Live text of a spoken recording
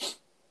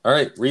All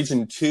right,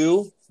 Region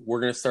 2, we're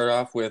going to start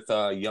off with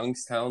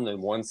Youngstown, the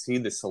 1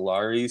 seed, the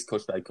Solaris,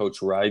 coached by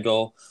Coach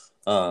Rigel.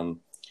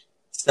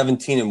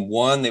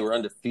 17-1. They were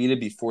undefeated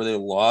before they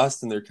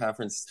lost in their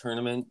conference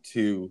tournament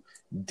to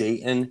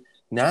Dayton.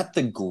 Not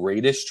the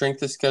greatest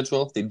strength of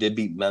schedule. They did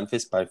beat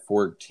Memphis by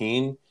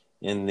 14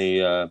 in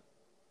the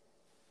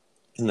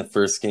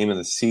first game of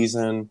the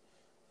season.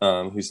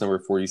 Who's number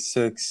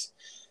 46?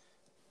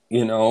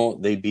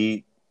 They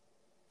beat.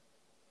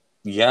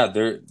 Yeah,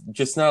 they're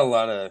just not a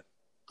lot of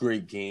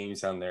great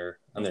games on their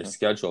Mm-hmm.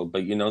 schedule,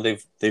 but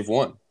they've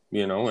won.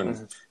 And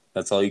Mm-hmm.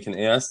 that's all you can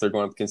ask. They're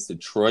going up against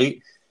Detroit.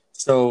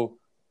 So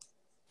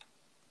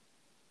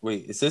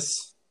wait, is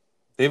this?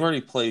 They've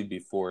already played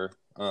before.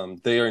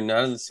 They are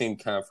not in the same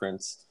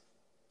conference.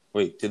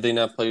 Wait, did they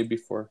not play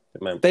before?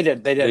 They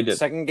did. They They did. did.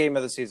 Second game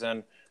of the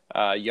season,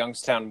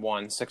 Youngstown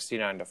won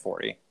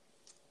 69-40.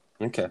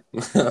 Okay.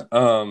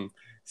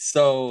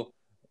 So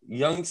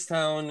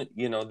Youngstown,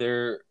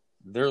 they're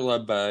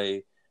led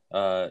by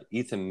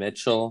Ethan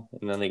Mitchell,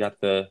 and then they got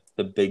the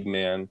big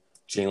man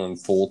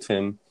Jalen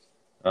Fulton.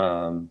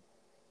 Um,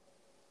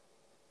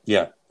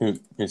 yeah,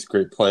 he's a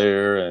great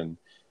player, and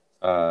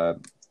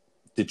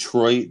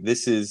Detroit.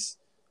 This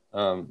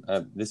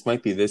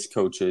might be this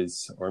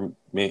coach's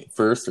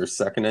first or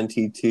second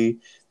NTT.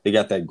 They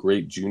got that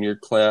great junior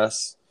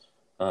class,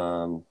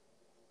 um,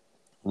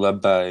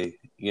 led by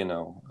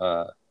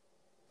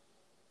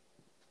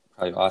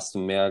probably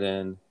Austin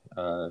Madden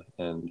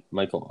and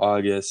Michael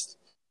August,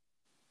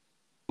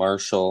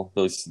 Marshall.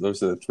 Those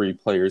are the three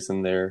players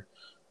in there.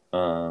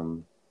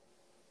 Um,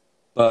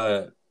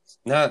 but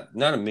not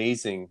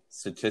amazing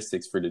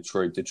statistics for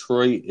Detroit.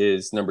 Detroit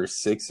is number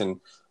 6 in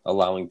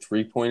allowing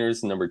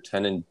 3-pointers, number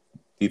 10 in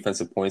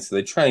defensive points. So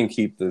they try and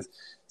keep the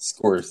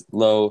scores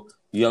low.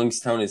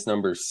 Youngstown is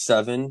number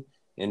 7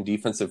 in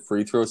defensive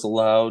free throws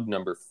allowed,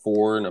 number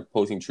 4 in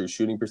opposing true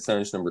shooting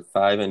percentage, number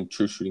 5 in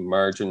true shooting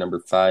margin, number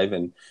 5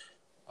 in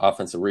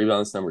offensive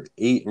rebounds, number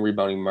 8 in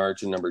rebounding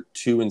margin, number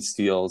 2 in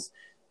steals,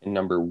 and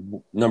number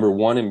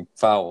 1 in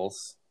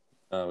fouls,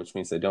 which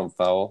means they don't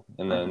foul,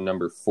 and Mm-hmm. then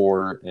number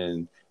 4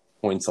 in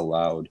points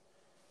allowed.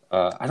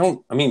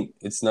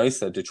 It's nice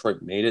that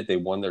Detroit made it. They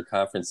won their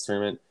conference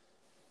tournament.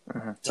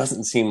 Mm-hmm.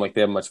 Doesn't seem like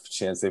they have much of a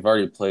chance. They've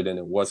already played and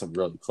it wasn't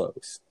really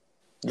close.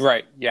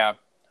 Right. Yeah,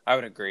 I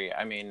would agree.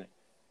 I mean,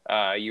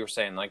 you were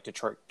saying like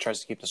Detroit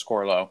tries to keep the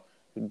score low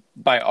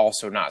by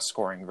also not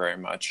scoring very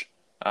much.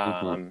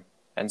 Mm-hmm.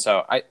 And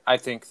so I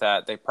think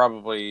that they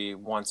probably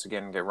once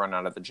again get run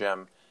out of the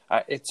gym.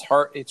 It's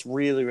hard. It's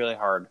really, really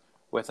hard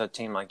with a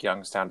team like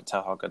Youngstown to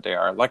tell how good they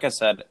are. Like I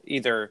said,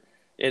 either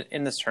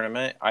in this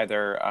tournament,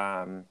 either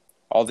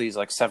all these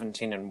like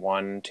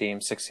 17-1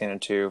 teams,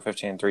 16-2,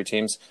 15-3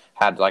 teams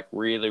had like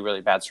really, really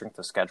bad strength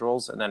of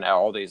schedules, and then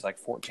all these like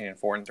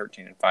 14-4 and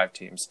 13-5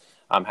 teams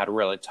had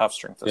really tough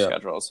strength of Yeah.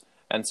 schedules.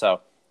 And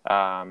so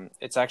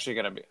it's actually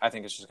going to be. I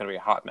think it's just going to be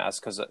a hot mess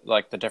because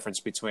like the difference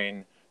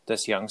between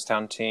this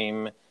Youngstown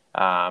team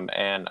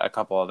and a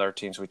couple other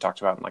teams we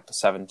talked about in like the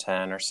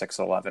 7-10 or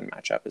 6-11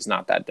 matchup is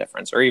not that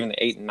difference, or even the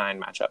 8-9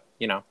 matchup,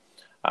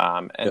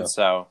 and Yeah.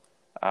 so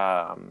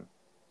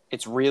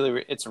it's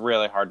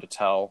really hard to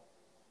tell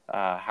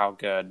how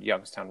good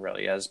Youngstown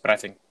really is, but I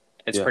think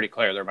it's Yeah. pretty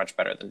clear they're much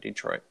better than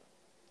Detroit.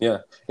 Yeah.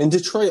 In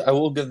Detroit, I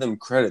will give them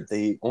credit.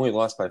 They only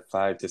lost by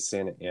 5 to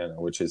Santa Ana,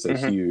 which is a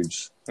Mm-hmm.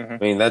 huge.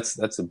 Mm-hmm.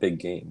 That's a big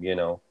game.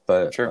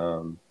 But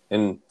Sure.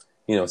 and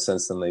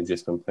since then they've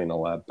just been playing a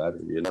lot better.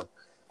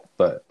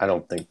 But I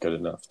don't think good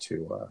enough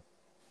to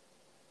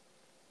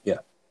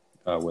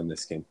win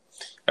this game.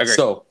 Agree.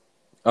 So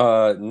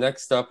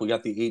next up, we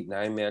got the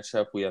 8-9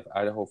 matchup. We have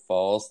Idaho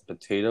Falls, the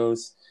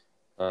Potatoes,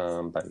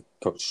 by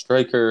Coach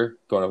Stryker,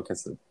 going up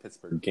against the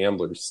Pittsburgh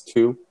Gamblers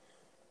too.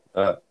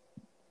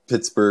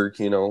 Pittsburgh,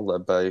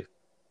 led by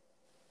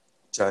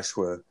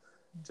Joshua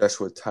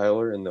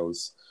Tyler and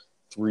those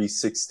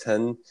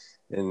 3-6-10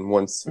 and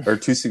one or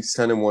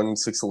 2-6-10 and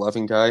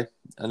 1-6-11 guy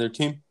on their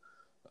team.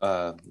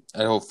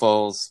 Idaho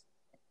Falls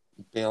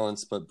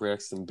balanced, but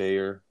Braxton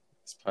Bayer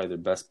is probably their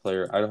best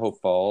player. Idaho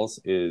Falls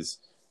is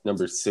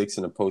number 6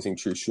 in opposing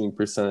true shooting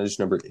percentage,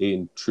 number 8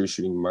 in true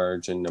shooting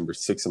margin, number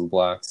 6 in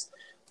blocks,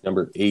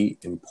 number 8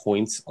 in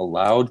points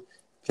allowed.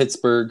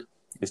 Pittsburgh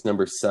is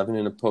number 7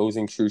 in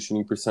opposing true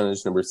shooting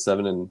percentage, number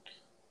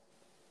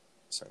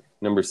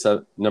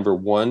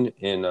 1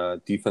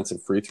 in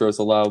defensive free throws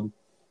allowed,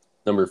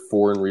 number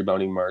 4 in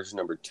rebounding margin,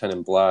 number 10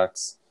 in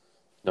blocks,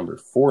 number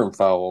 4 in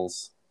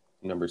fouls,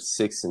 number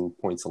 6 in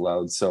points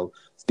allowed. So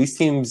these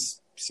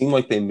teams seem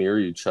like they mirror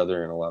each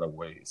other in a lot of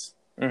ways.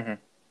 Mm-hmm.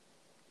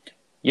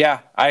 Yeah,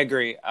 I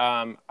agree.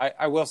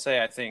 I will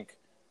say I think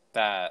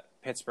that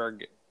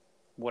Pittsburgh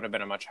would have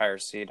been a much higher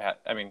seed.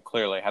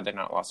 Clearly had they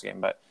not lost the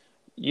game, but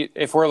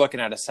if we're looking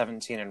at a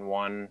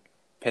 17-1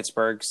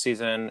 Pittsburgh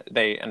season,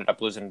 they ended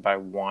up losing by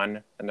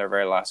 1 in their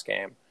very last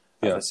game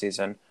of the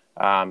season.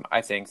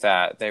 I think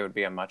that they would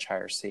be a much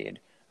higher seed,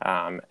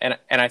 and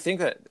I think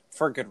that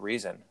for good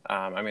reason.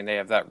 They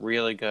have that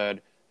really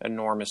good,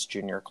 enormous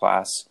junior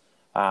class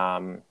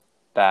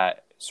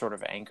that sort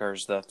of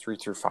anchors the 3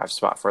 through 5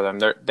 spot for them.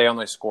 They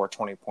only score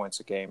 20 points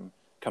a game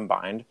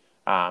combined,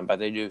 but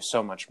they do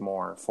so much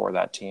more for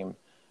that team.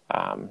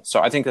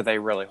 So I think that they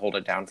really hold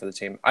it down for the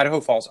team.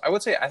 Idaho Falls,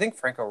 I think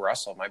Franco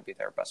Russell might be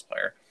their best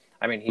player.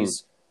 I mean,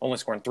 he's only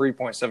scoring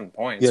 3.7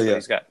 points, but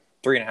he's got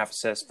 3.5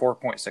 assists,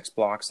 4.6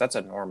 blocks. That's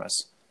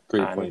enormous.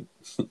 Great point.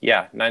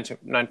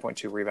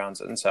 9.2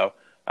 rebounds. And so,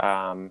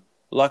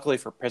 luckily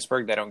for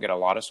Pittsburgh, they don't get a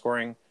lot of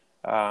scoring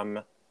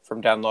from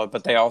down low,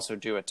 but they also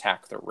do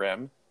attack the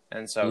rim.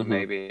 And so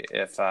maybe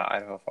if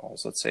Idaho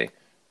Falls, let's see,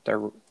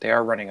 they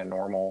are running a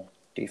normal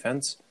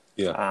defense.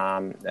 Yeah.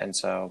 And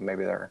so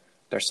maybe their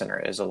center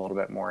is a little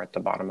bit more at the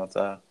bottom of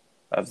the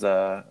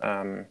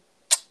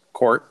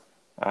court.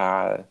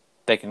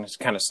 They can just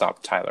kind of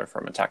stop Tyler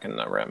from attacking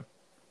the rim.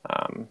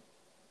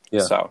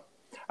 So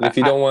and if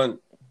you don't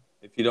want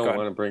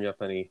to bring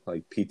up any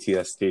like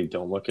PTSD,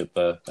 don't look at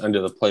the end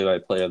of the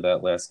play-by-play of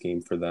that last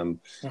game for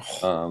them.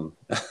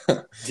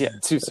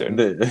 Too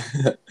soon.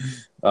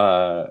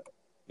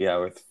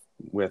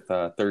 With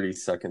 30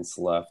 seconds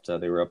left,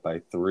 they were up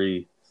by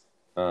 3.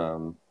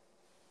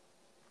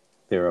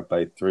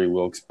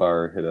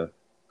 Wilkes-Barre hit a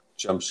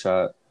jump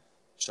shot.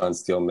 Sean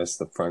Steele missed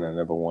the front end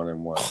of a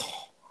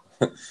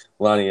 1-and-1.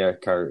 Lonnie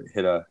Eckhart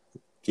hit a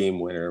game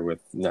winner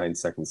with 9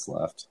 seconds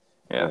left.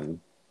 Yeah. And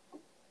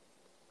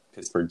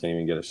Pittsburgh didn't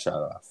even get a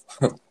shot off.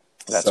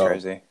 That's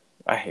crazy.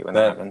 I hate when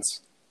that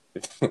happens.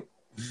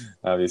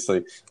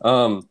 Obviously.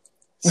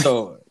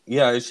 So,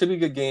 yeah, it should be a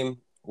good game.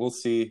 We'll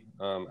see.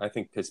 I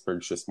think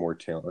Pittsburgh's just more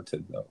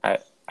talented, though. I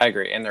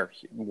agree, and they're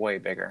way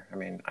bigger. I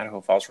mean,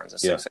 Idaho Falls runs a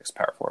 6'6"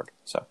 power forward.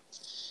 So,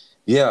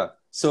 yeah.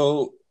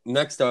 So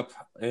next up,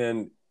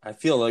 and I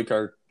feel like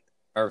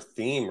our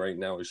theme right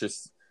now is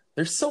just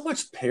there's so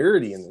much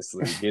parity in this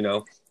league. You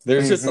know,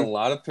 there's just a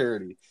lot of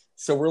parity.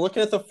 So we're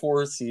looking at the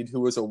 4 seed,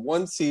 who was a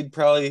 1 seed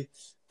probably a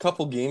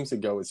couple games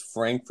ago, is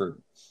Frankfurt,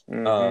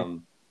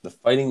 the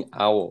Fighting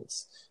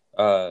Owls.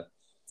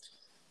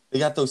 They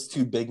got those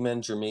 2 big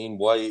men, Jermaine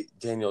White,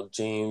 Daniel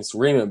James.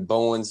 Raymond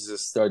Bowens is a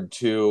stud,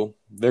 too.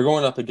 They're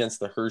going up against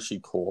the Hershey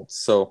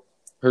Colts. So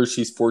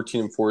Hershey's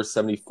 14-4,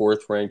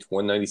 74th ranked,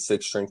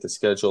 196 strength of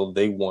schedule.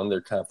 They won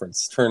their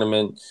conference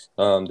tournament.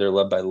 They're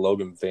led by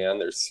Logan Vann,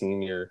 their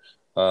senior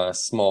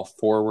small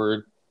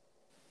forward.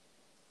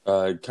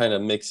 Kind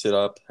of mix it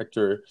up.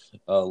 Hector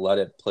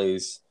Ledet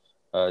plays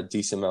a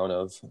decent amount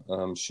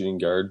of shooting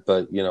guard.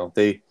 But, you know,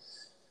 they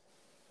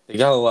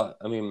got a lot.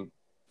 I mean,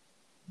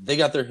 they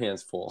got their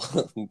hands full.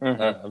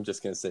 I'm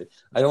just going to say.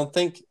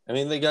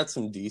 They got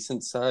some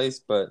decent size,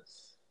 but,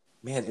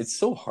 man, it's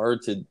so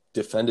hard to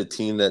defend a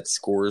team that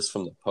scores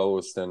from the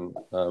post, and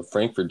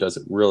Frankfurt does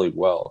it really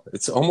well.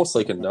 It's almost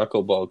like a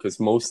knuckleball because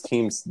most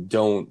teams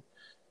don't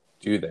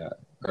do that.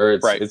 Or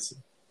it's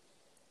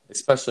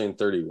especially in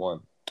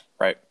 31.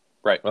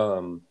 Right.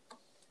 And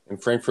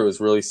Frankfurt was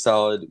really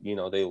solid. You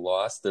know, they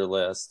lost 2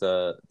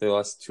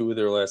 of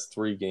their last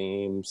 3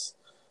 games.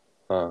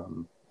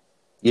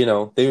 You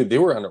know, they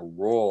were on a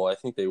roll. I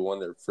think they won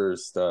their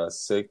first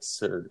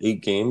 6 or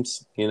 8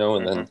 games, you know,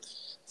 and then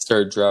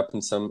started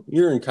dropping some.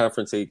 You're in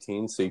Conference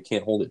 18, so you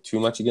can't hold it too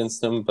much against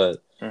them.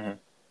 But,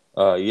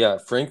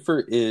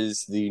 Frankfurt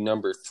is the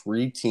number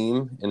 3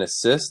 team in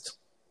assist,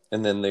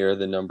 and then they are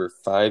the number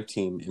 5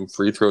 team in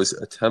free throws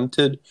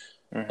attempted,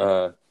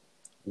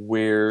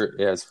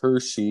 whereas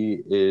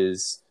Hershey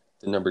is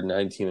the number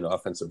 9 team in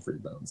offensive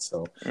rebounds.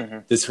 So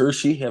does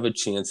Hershey have a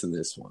chance in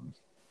this one?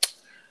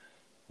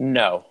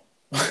 No.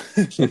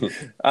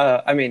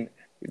 I mean,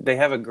 they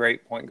have a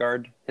great point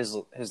guard.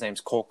 His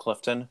name's Cole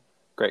Clifton.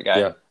 Great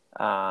guy.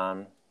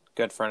 Yeah.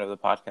 Good friend of the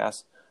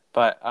podcast.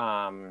 But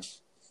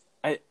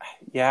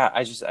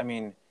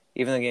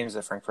even the games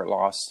that Frankfurt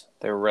lost,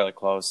 they were really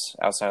close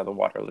outside of the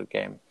Waterloo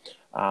game.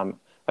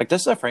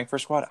 This is a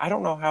Frankfurt squad. I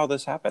don't know how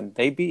this happened.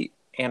 They beat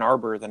Ann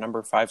Arbor, the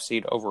number 5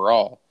 seed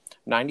overall,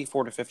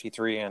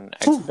 94-53 in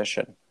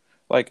exhibition.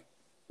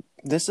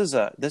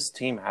 This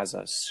team has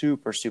a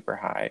super, super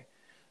high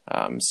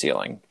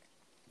ceiling.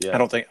 Yeah. I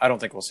don't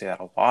think we'll see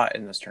that a lot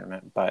in this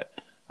tournament, but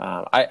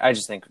I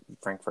just think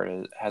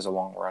Frankfurt has a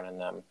long run in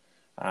them,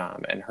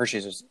 and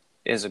Hershey's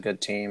is a good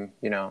team.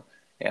 You know,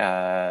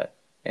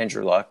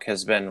 Andrew Luck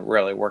has been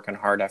really working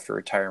hard after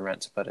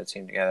retirement to put a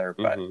team together,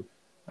 but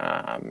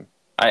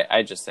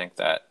I just think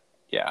that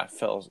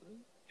Phil.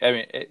 I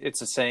mean,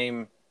 it's the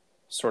same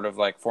sort of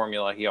like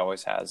formula he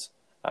always has.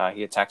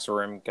 He attacks the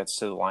rim, gets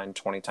to the line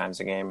 20 times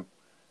a game.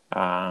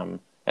 And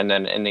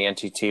then in the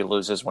NTT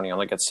loses when he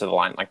only gets to the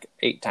line like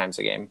 8 times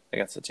a game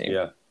against the team.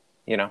 Yeah.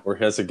 You know? Or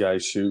has a guy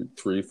shoot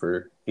 3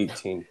 for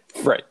 18.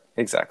 Right.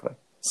 Exactly.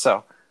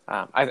 So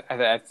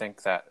I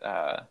think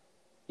that,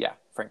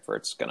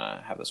 Frankfurt's going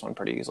to have this one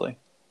pretty easily.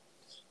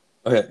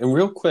 Okay. And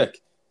real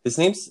quick, his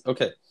name's,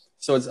 okay.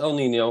 So it's El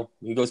Nino.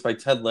 He goes by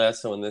Ted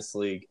Lasso in this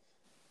league.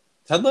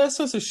 Ted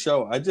Lasso's a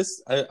show. I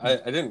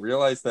didn't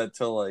realize that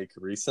till like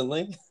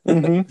recently,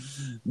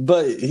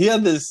 but he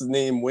had this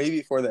name way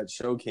before that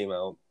show came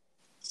out.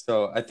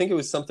 So I think it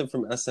was something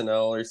from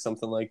SNL or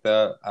something like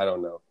that. I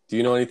don't know. Do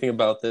you know anything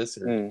about this?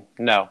 Or?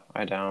 No,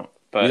 I don't.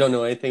 You don't but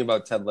know anything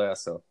about Ted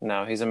Lasso.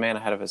 no, he's a man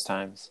ahead of his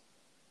times.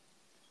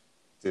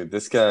 Dude,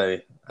 this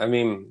guy, I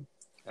mean,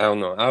 I don't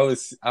know.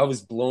 I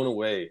was blown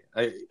away.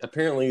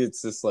 Apparently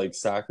it's this like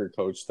soccer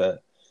coach that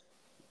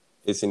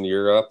is in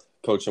Europe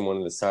coaching one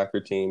of the soccer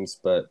teams,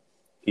 but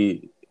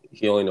he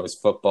only knows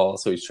football,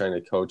 so he's trying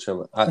to coach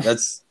him.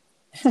 That's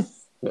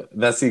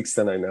the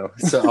extent I know.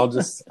 So I'll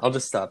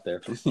just stop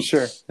there.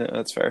 Sure, yeah,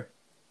 that's fair.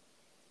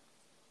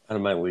 Out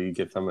of my league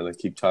if I'm going to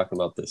keep talking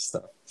about this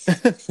stuff.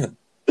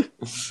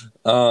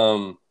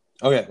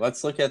 Okay,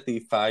 let's look at the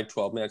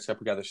 5-12 matchup.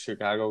 We got the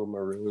Chicago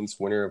Maroons,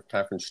 winner of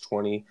Conference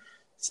 20,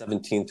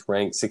 17th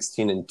ranked,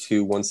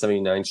 16-2,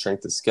 179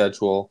 strength of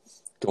schedule,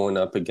 going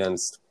up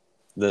against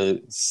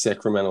the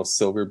Sacramento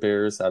Silver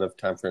Bears out of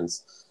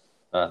Conference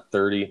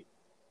 30.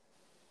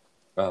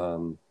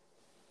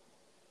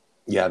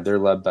 Yeah, they're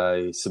led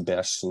by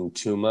Sebastian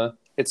Tuma.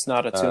 It's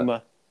not a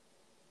Tuma.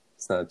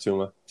 It's not a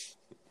Tuma.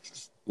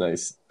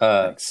 Nice.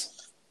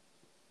 Thanks.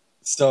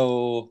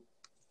 So,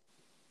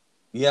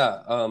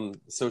 yeah,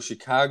 so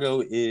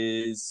Chicago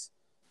is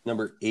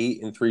number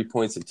 8 in 3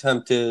 points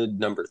attempted,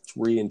 number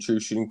 3 in true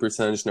shooting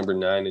percentage, number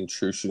 9 in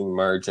true shooting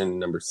margin,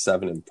 number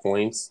 7 in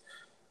points.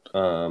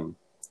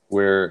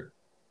 Whereas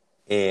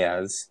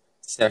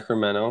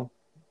Sacramento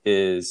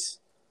is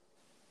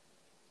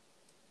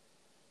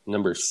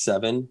number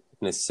 7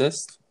 in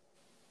assists,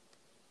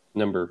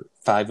 number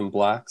 5 in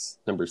blocks,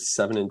 number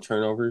 7 in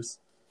turnovers,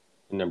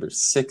 and number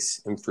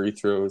 6 in free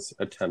throws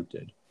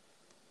attempted.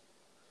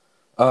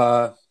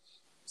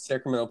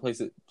 Sacramento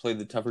played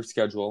the tougher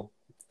schedule,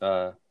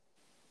 and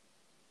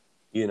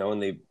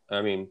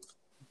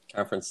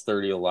Conference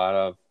 30, a lot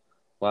of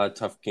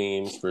tough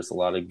games versus a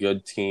lot of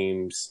good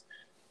teams,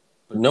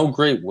 but no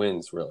great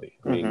wins really.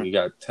 I mean, you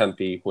got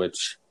Tempe,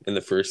 which in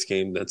the first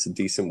game that's a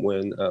decent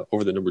win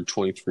over the number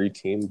 23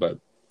 team, but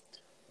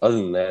other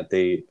than that,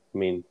 they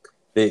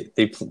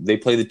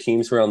play the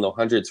teams around the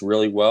hundreds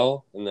really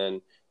well, and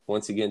then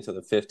once you get into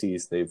the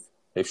 50s,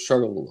 they've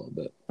struggled a little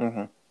bit.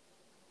 Mm-hmm.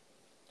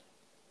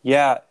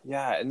 Yeah,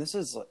 and this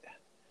is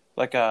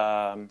like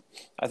I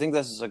think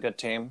this is a good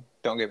team.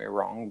 Don't get me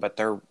wrong, but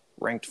they're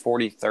ranked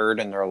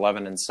 43rd and they're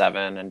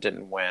 11-7 and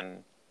didn't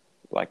win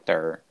like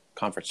their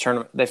conference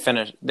tournament.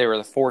 They were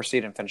the 4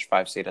 seed and finished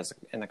 5 seed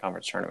in the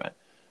conference tournament.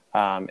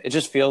 It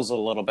just feels a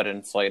little bit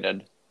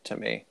inflated to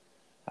me.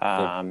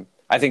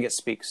 I think it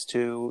speaks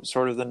to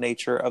sort of the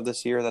nature of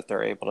this year that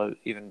they're able to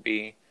even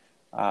be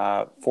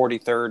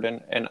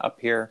 43rd and up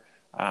here.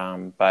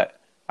 But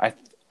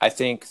I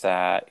think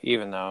that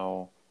even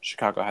though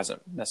Chicago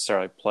hasn't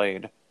necessarily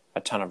played a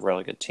ton of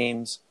really good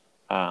teams,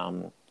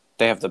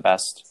 they have the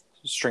best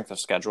strength of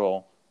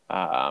schedule.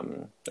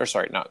 The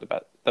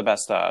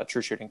best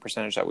true shooting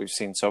percentage that we've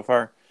seen so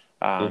far.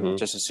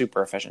 Just a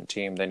super efficient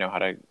team. They know how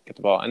to get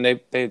the ball, and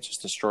they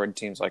just destroyed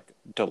teams like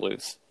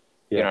Duluth.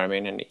 Yeah. You know what I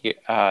mean?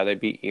 And they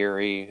beat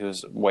Erie,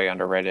 who's way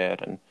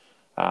underrated,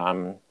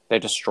 and they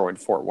destroyed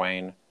Fort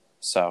Wayne.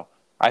 So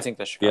I think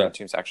the Chicago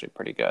team's actually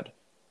pretty good.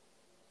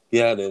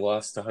 Yeah, they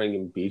lost to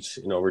Huntington Beach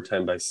in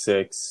overtime by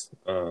 6,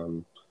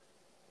 and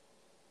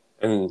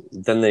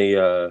then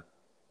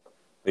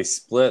they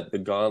split the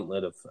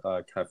gauntlet of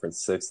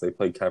Conference 6. They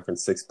played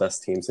Conference 6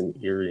 best teams in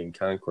Erie and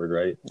Concord,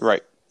 right?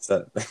 Right.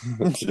 So,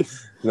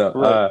 no,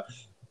 right.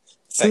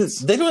 So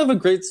they don't have a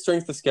great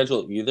strength of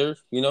schedule either.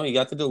 You know, you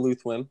got the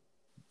Duluth win,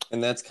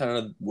 and that's kind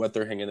of what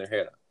they're hanging their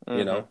head on.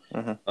 You know,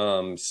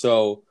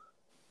 so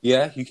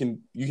yeah, you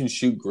can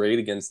shoot great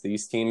against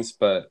these teams,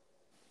 but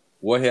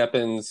what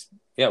happens?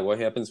 Yeah, what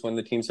happens when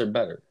the teams are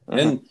better?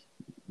 And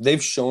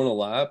they've shown a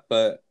lot,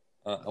 but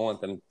I want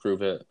them to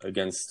prove it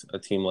against a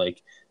team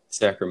like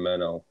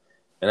Sacramento,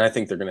 and I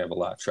think they're going to have a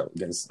lot of trouble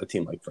against a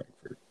team like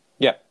Frankfurt.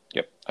 Yeah,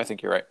 yep, I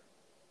think you're right.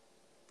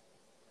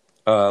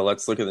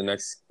 Let's look at the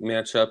next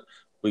matchup.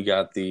 We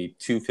got the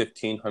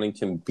 215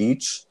 Huntington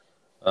Beach,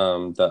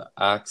 the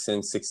Oxen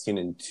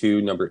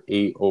 16-2, number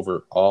 8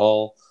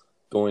 overall,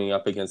 going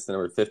up against the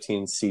number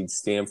 15 seed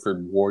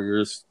Stanford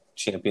Warriors,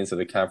 champions of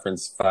the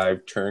Conference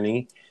 5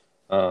 tourney.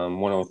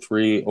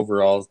 103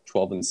 overall,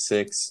 12-6,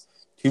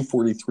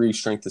 243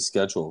 strength of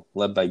schedule,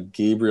 led by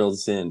Gabriel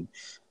Zinn,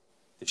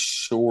 the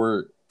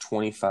short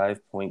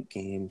 25-point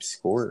game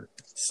scorer.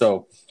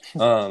 So,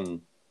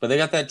 but they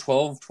got that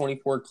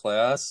 12-24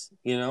 class,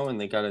 you know, and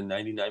they got a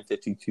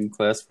 99-52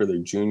 class for their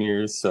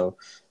juniors. So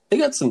they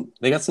got some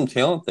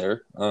talent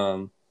there.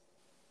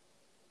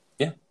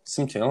 Yeah,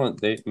 some talent.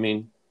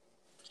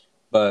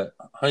 But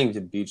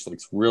Huntington Beach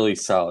looks really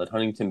solid.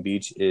 Huntington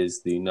Beach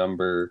is the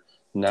number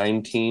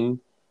 9 team,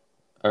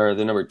 or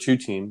the number 2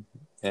 team,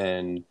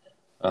 and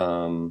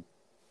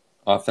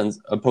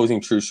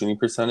opposing true shooting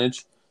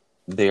percentage.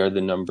 They are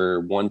the number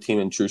 1 team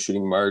in true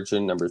shooting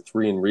margin, number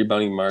 3 in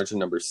rebounding margin,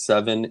 number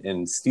 7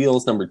 in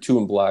steals, number 2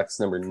 in blocks,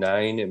 number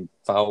 9 in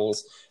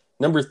fouls,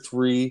 number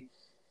 3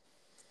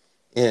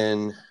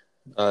 in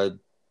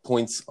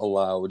points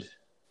allowed.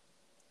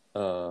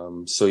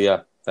 So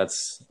yeah,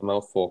 that's a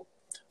mouthful.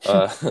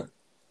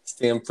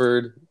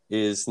 Stanford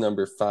is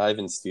number 5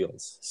 in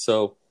steals.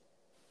 So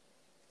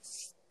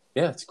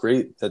yeah, it's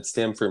great that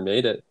Stanford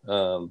made it.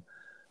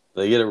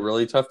 they get a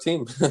really tough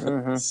team.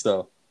 Mm-hmm.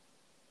 So,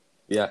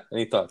 yeah,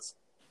 any thoughts?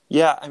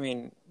 Yeah, I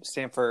mean,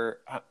 Stanford,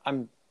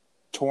 I'm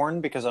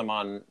torn because I'm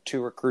on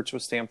two recruits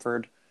with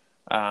Stanford.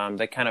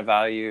 They kind of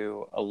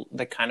value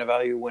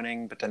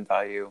winning, but then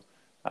value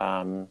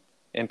um,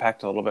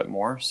 impact a little bit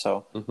more.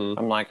 So Hmm.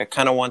 I'm like, I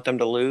kind of want them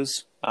to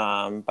lose,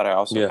 but I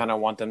also Yeah, kind of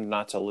want them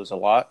not to lose a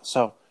lot.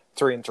 So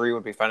 3-3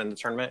 would be fine in the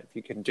tournament if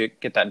you can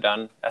get that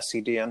done.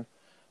 SCDN,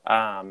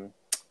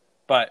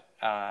 but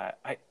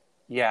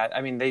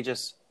I mean,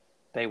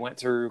 they went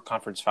through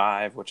Conference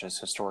 5, which is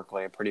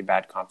historically a pretty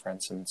bad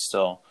conference, and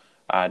still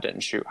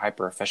didn't shoot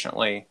hyper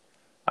efficiently.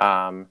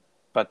 Um,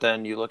 but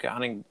then you look at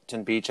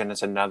Huntington Beach, and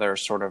it's another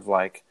sort of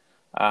like,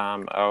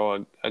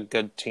 a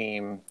good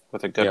team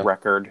with a good yeah,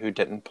 record who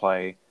didn't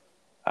play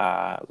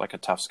like a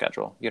tough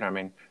schedule. You know what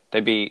I mean? They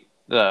beat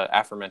the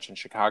aforementioned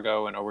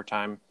Chicago in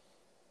overtime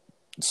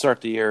to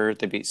start the year.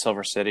 They beat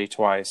Silver City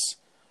twice.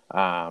 They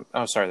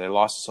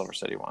lost to Silver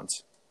City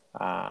once.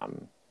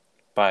 Um,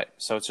 but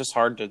so it's just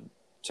hard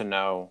to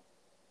know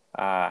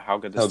how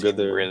good this how good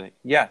team they're. really.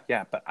 Yeah,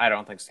 yeah, but I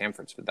don't think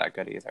Stanford's been that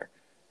good either.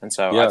 And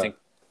so I Yeah,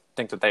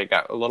 think that they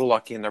got a little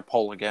lucky in their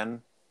poll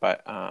again.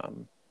 But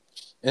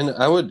and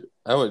I would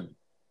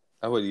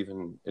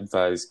even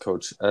advise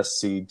Coach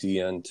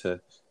SCDN to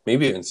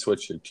maybe even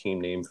switch your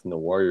team name from the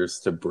Warriors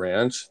to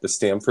Branch, the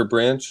Stanford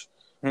Branch.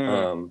 that's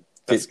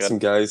Get good. some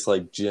guys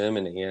like Jim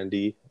and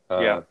Andy.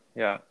 Yeah,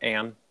 yeah.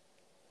 Anne.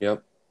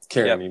 Yep,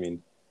 Karen. Yep. You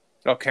mean?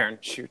 Oh, Karen.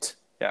 Shoot.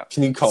 Yeah.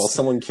 Can you call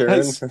someone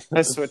Karen?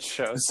 I switched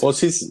shows. Well,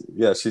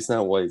 she's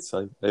not white,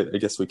 so I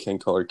guess we can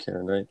call her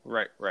Karen, right?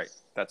 Right, right.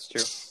 That's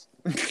true.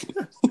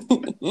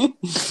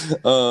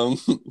 um.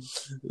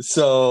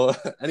 So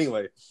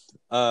anyway,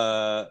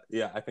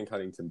 yeah, I think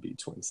Huntington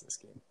Beach wins this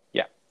game.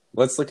 Yeah.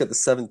 Let's look at the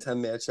 7-10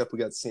 matchup. We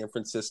got San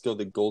Francisco,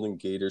 the Golden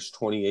Gators,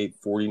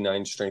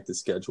 28-49 strength of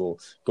schedule,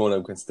 going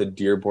up against the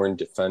Dearborn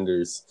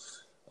Defenders,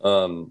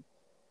 number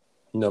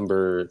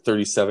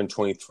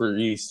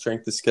 37-23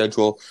 strength of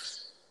schedule.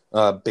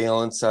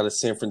 Balance out of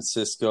San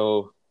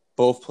Francisco.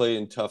 Both play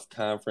in tough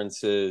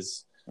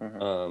conferences.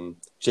 Mm-hmm.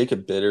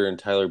 Jacob Bitter and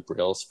Tyler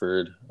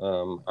Brailsford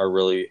are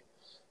really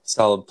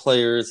solid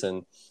players,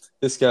 and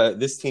this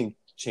team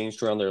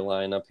changed around their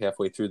lineup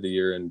halfway through the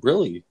year and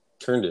really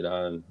turned it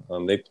on.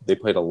 They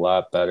played a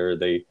lot better.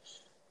 They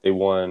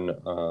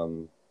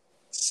won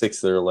 6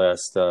 of their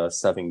last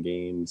 7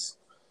 games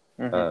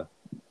Mm-hmm.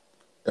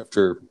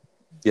 after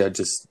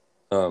just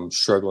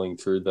struggling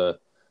through the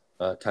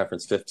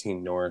Conference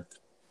 15 North.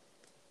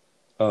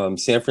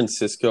 San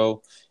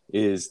Francisco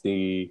is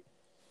the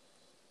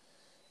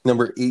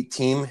number 8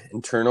 team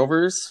in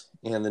turnovers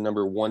and the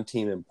number 1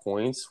 team in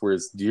points,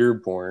 whereas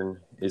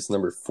Dearborn is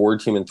number 4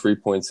 team in 3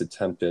 points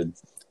attempted.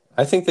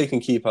 I think they can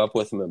keep up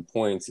with them in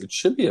points. It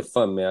should be a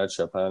fun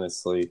matchup,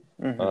 honestly.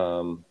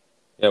 Mm-hmm.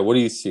 What do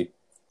you see?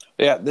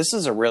 Yeah, this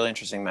is a really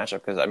interesting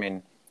matchup because I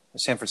mean,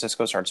 San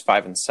Francisco starts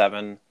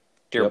 5-7,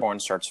 Yep. Dearborn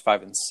starts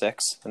 5-6,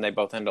 and they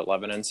both end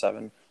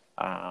 11-7.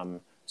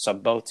 So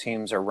both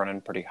teams are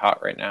running pretty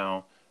hot right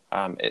now.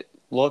 It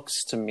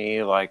looks to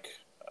me like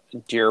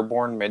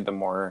Dearborn made the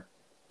more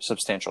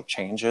substantial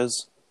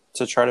changes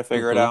to try to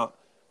figure it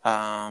Mm-hmm.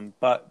 out.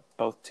 But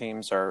both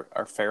teams are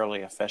fairly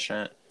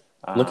efficient.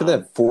 Look at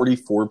that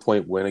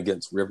 44-point win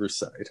against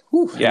Riverside.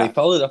 Whew. And Yeah, they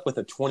followed it up with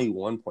a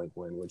 21-point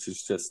win, which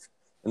is just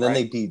 – and then right,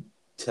 they beat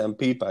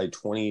Tempe by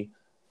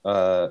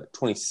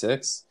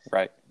 26.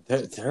 right,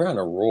 They're on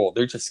a roll.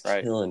 They're just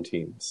right, killing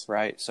teams.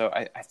 right. So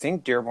I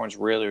think Dearborn's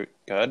really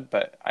good,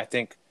 but I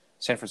think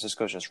San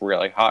Francisco is just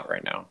really hot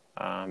right now.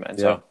 And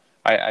Yeah. so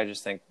I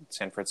just think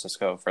San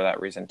Francisco, for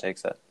that reason,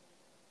 takes it.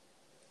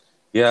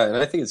 Yeah, and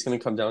I think it's going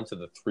to come down to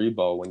the 3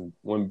 ball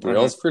when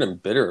Brailsford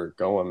and Bitter are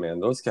going, man.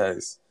 Those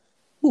guys,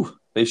 whew,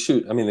 they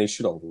shoot. I mean, they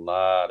shoot a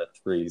lot of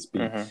threes.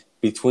 Mm-hmm.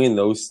 Between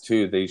those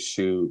two, they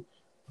shoot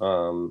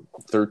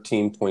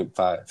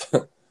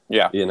 13.5.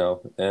 Yeah.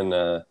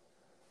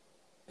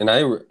 And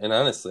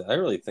honestly, I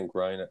really think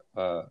Ryan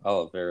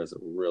Oliveira is a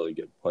really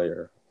good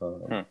player.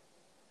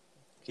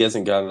 He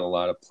hasn't gotten a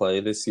lot of play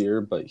this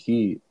year, but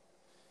he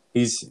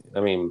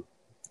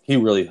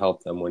really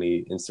helped them when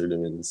he inserted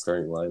him in the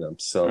starting lineup.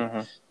 So Mm-hmm.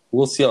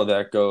 we'll see how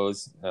that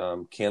goes.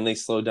 Can they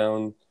slow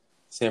down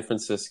San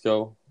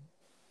Francisco?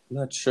 I'm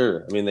not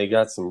sure. I mean, they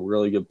got some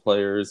really good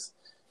players,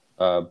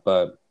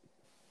 but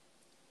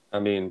I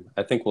mean,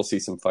 I think we'll see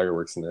some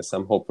fireworks in this.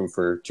 I'm hoping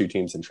for 2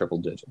 teams in triple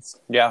digits.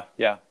 Yeah,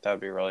 yeah, that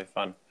would be really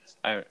fun.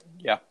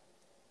 Yeah.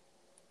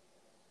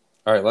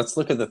 All right, let's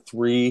look at the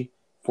 3-14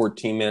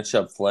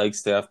 matchup.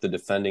 Flagstaff, the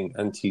defending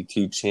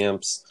NTT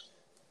champs.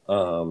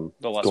 The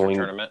lesser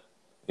tournament.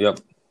 Yep.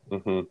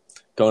 Mm-hmm.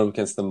 Going up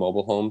against the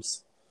Mobile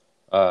Homes.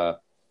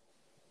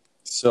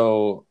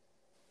 So,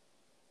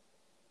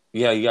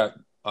 yeah, you got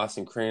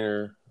Austin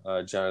Craner,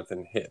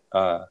 Jonathan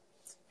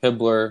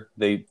Hibbler.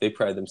 They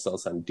pride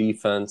themselves on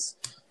defense.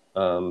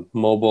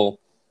 Mobile,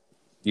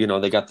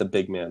 they got the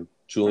big man,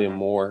 Julian Mm-hmm.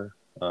 Moore,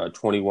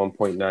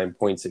 21.9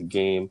 points a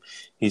game.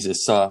 He's a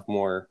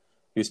sophomore.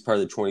 He was part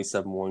of the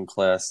 27-1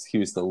 class. He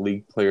was the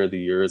league player of the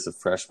year as a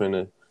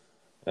freshman,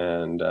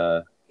 and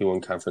He won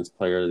Conference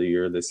Player of the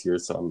Year this year,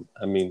 so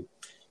I mean,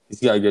 he's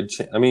got a good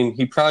chance. I mean,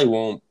 he probably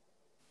won't.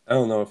 I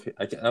don't know if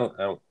I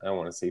don't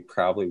want to say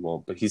probably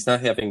won't, but he's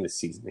not having the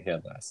season he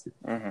had last year.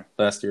 Mm-hmm.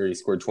 Last year he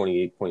scored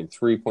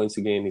 28.3 points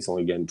a game. He's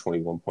only getting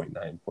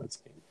 21.9 points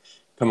a game.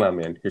 Come on,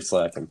 man, you're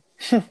slacking.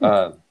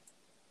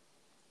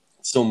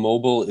 So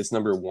Mobile is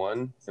number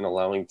 1 in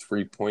allowing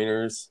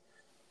 3-pointers,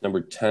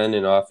 number 10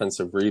 in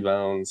offensive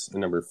rebounds,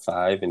 and number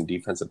 5 in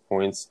defensive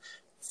points.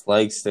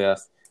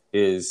 Flagstaff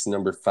is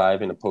number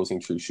 5 in opposing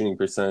true shooting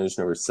percentage,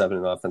 number 7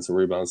 in offensive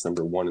rebounds,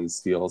 number 1 in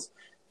steals,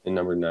 and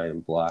number 9 in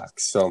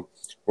blocks. So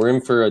we're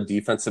in for a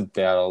defensive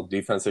battle,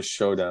 defensive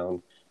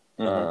showdown.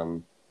 Mm-hmm.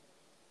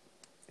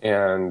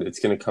 And it's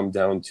going to come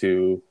down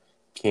to,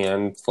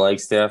 can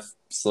Flagstaff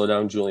slow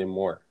down Julian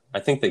Moore? I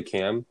think they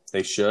can.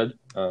 They should.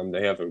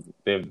 They have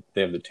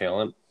the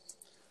talent.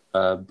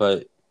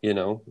 But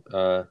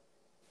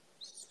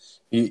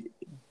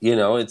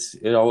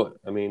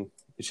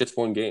it's just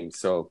one game,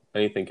 so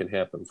anything can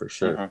happen for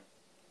sure. Mm-hmm.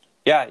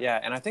 Yeah,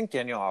 and I think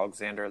Daniel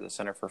Alexander, the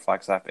center for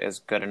Flagstaff, is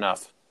good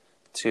enough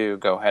to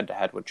go head to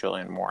head with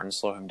Julian Moore and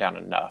slow him down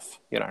enough.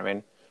 You know what I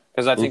mean?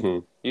 Because I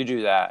think you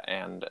do that,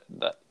 and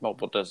that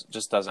Mobile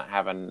just doesn't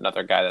have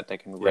another guy that they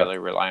can really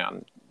rely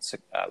on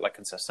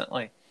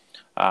consistently.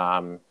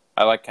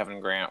 I like Kevin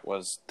Grant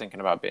was thinking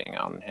about being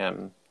on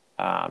him,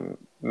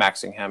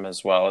 maxing him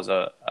as well as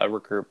a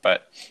recruit,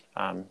 but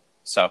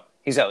so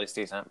he's at least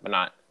decent, but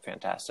not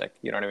fantastic.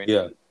 You know what I mean?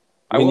 Yeah.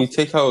 I mean, you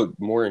take out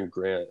Moore and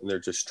Grant, and they're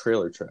just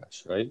trailer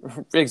trash, right?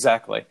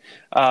 Exactly.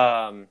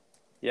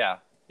 Yeah,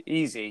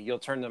 easy. You'll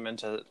turn them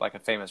into like a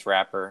famous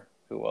rapper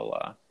who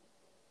will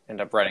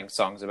end up writing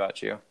songs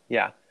about you.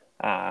 Yeah.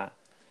 I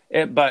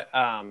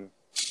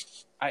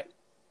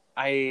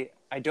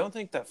don't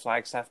think that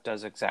Flagstaff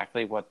does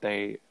exactly what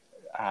they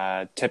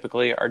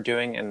typically are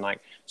doing, and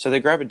so they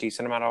grab a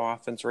decent amount of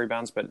offensive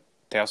rebounds, but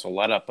they also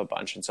let up a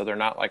bunch, and so they're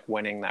not like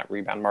winning that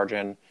rebound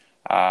margin.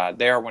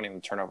 They are winning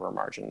the turnover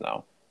margin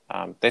though.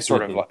 They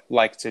sort of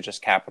like to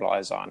just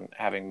capitalize on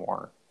having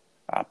more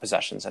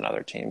possessions than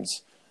other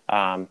teams.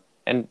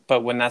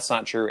 But when that's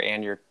not true,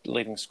 and your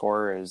leading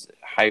scorer is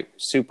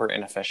super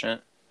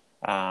inefficient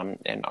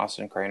in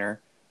Austin Craner,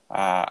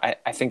 I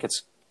think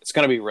it's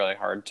going to be really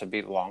hard to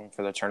beat Long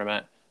for the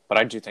tournament. But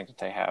I do think that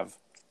they have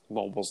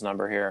Mobile's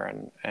number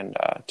here and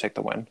take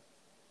the win.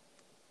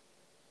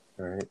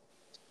 All right.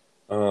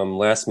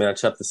 Last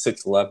matchup, the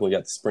 6-11, we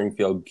got the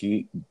Springfield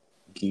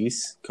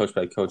Geese, coached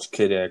by Coach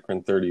Kid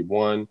Akron,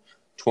 31,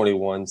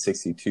 21,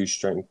 62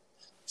 strength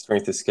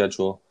of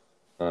schedule.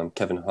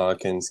 Kevin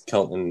Hawkins,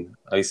 Kelton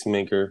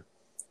Icemaker,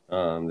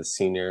 the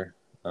senior,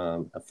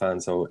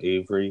 Alfonso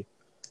Avery.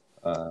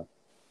 So,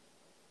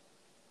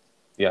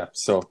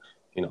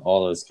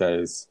 all those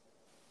guys.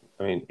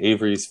 I mean,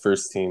 Avery's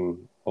first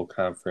team whole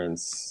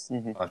conference,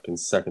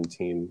 Hawkins second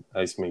team,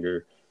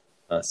 Icemaker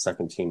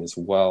second team as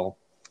well.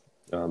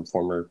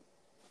 Former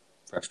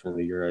freshman of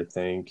the year, I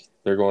think.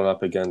 They're going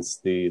up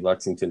against the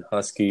Lexington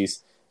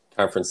Huskies,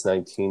 Conference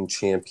 19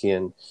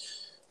 champion,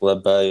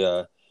 led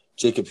by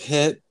Jacob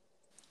Hitt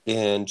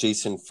and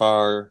Jason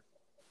Farr.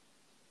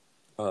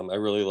 I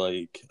really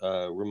like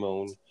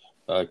Ramon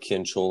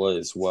Canchola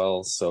as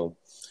well. So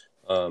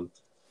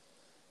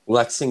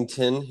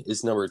Lexington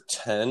is number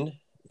 10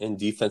 in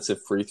defensive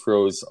free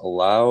throws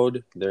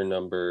allowed. They're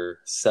number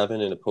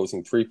 7 in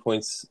opposing 3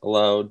 points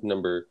allowed,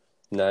 number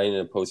 9 in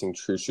opposing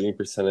true shooting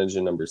percentage,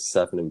 and number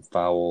 7 in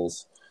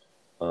fouls.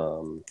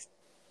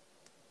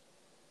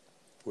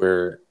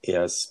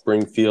 Whereas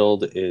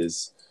Springfield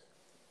is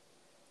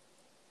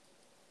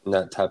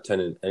not top 10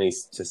 in any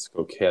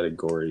statistical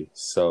category.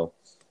 So,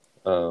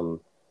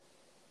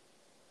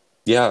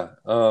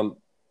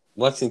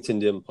 Lexington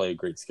didn't play a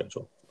great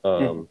schedule.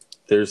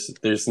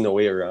 There's no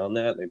way around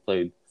that. They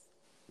played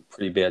a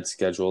pretty bad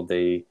schedule.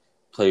 They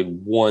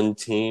played one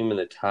team in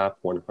the top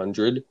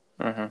 100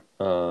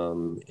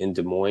 in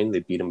Des Moines. They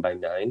beat them by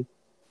 9.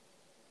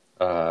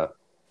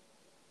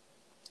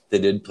 They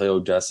did play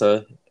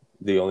Odessa,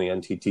 the only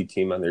NTT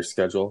team on their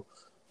schedule,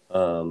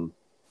 and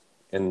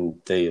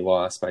they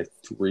lost by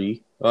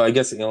 3. I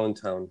guess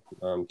Allentown,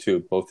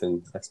 too, both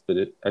in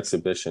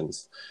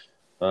exhibitions.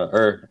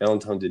 Or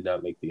Allentown did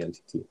not make the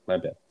NTT. My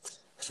bad.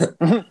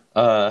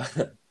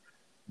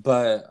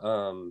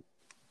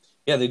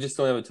 They just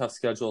don't have a tough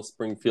schedule.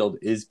 Springfield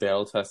is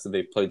battle-tested.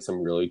 They've played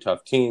some really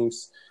tough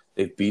teams.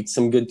 They've beat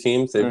some good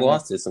teams. They've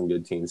lost to some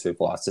good teams. They've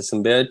lost to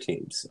some bad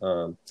teams.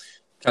 Kind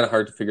of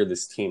hard to figure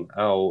this team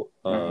out,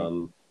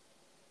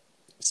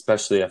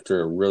 especially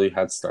after a really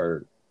hot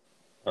start.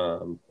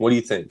 What do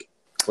you think?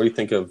 What do you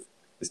think of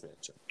this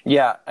matchup?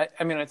 Yeah,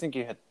 I mean, I think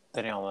you hit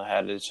the nail on the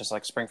head. It's just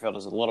like Springfield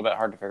is a little bit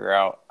hard to figure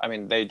out. I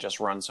mean, they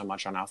just run so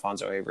much on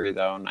Alfonso Avery,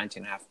 though.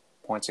 19.5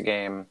 points a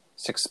game,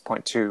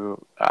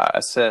 6.2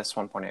 assists,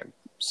 1.8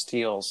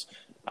 steals.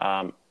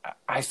 I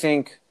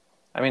think,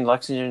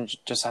 Lexington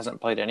just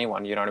hasn't played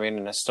anyone, you know what I mean,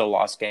 and has still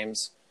lost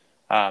games.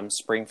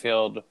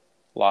 Springfield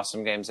lost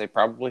some games they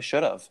probably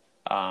should have,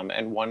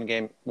 and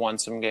won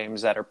some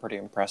games that are pretty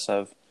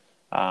impressive.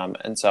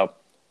 And so,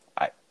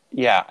 I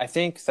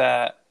think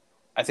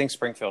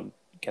Springfield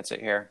gets it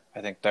here.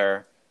 I think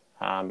they're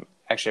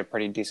actually a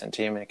pretty decent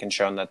team, and it can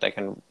show that they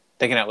can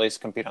at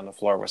least compete on the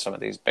floor with some of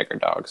these bigger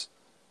dogs.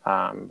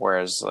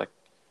 Whereas like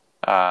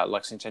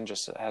Lexington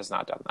just has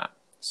not done that.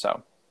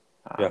 So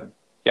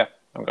yeah,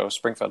 I'm going with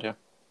Springfield here.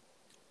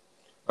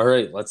 All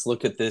right, let's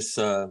look at this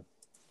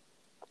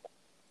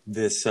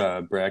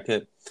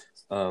bracket.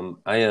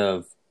 I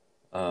have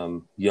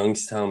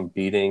Youngstown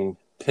beating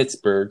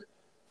Pittsburgh,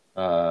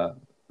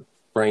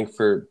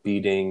 Frankfurt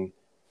beating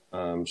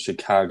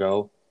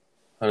Chicago,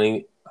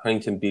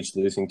 Huntington Beach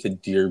losing to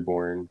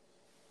Dearborn,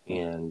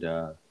 and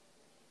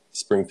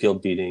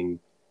Springfield beating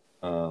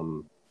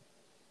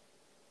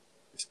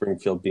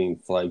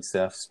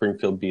Flagstaff.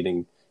 Springfield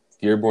beating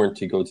Dearborn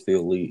to go to the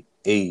Elite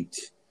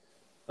Eight.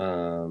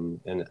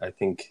 And I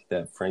think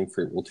that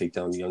Frankfurt will take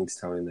down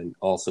Youngstown and then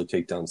also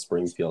take down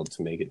Springfield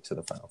to make it to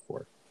the Final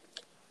Four.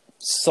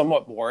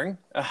 Somewhat boring.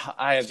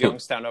 I have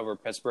Youngstown over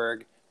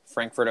Pittsburgh,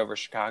 Frankfurt over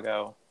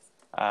Chicago.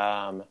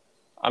 I'm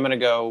going to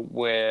go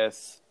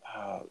with,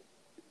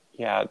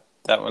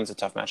 that one's a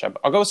tough matchup.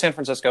 I'll go with San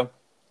Francisco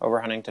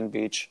over Huntington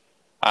Beach.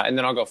 And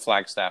then I'll go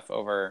Flagstaff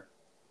over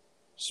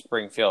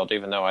Springfield,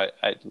 even though I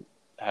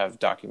have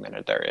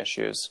documented their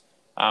issues.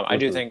 I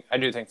do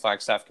think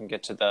Flagstaff can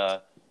get to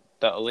the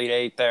Elite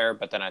Eight there,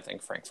 but then I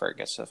think Frankfurt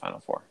gets to the Final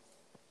Four.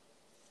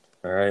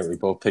 All right, we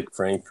both picked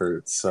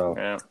Frankfurt, so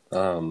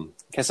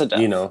kiss of death.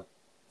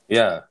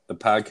 The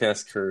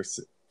podcast curse.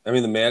 I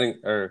mean, the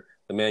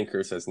man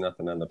curse has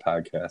nothing on the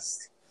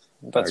podcast.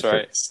 That's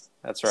right. Curse.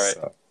 That's right.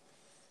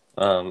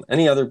 So,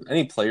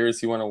 any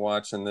players you want to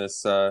watch in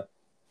this?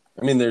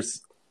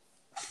 There's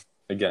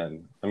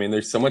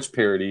so much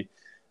parity.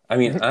 I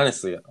mean,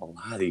 honestly, a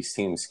lot of these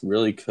teams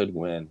really could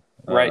win.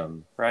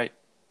 Right.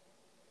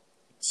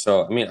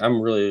 So,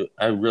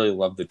 I really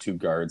love the two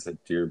guards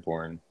at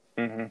Dearborn.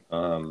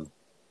 Mm-hmm.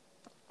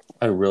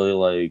 I really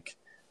like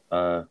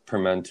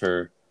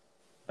Permenter.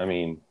 I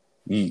mean,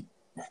 you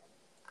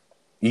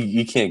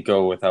can't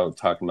go without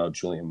talking about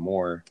Julian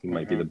Moore. He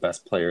might be the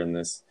best player in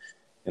this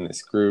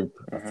group.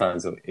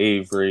 Alfonso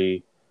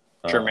Avery,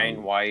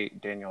 Jermaine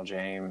White, Daniel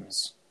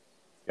James,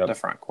 the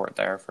front court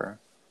there for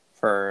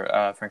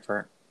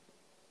Frankfurt.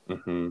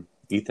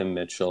 Ethan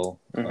Mitchell.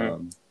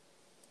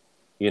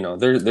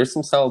 There's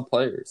some solid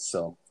players,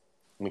 so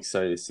I'm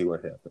excited to see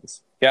what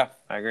happens. Yeah,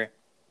 I agree.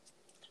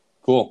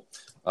 Cool.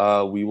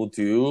 We will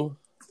do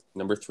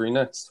number 3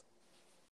 next.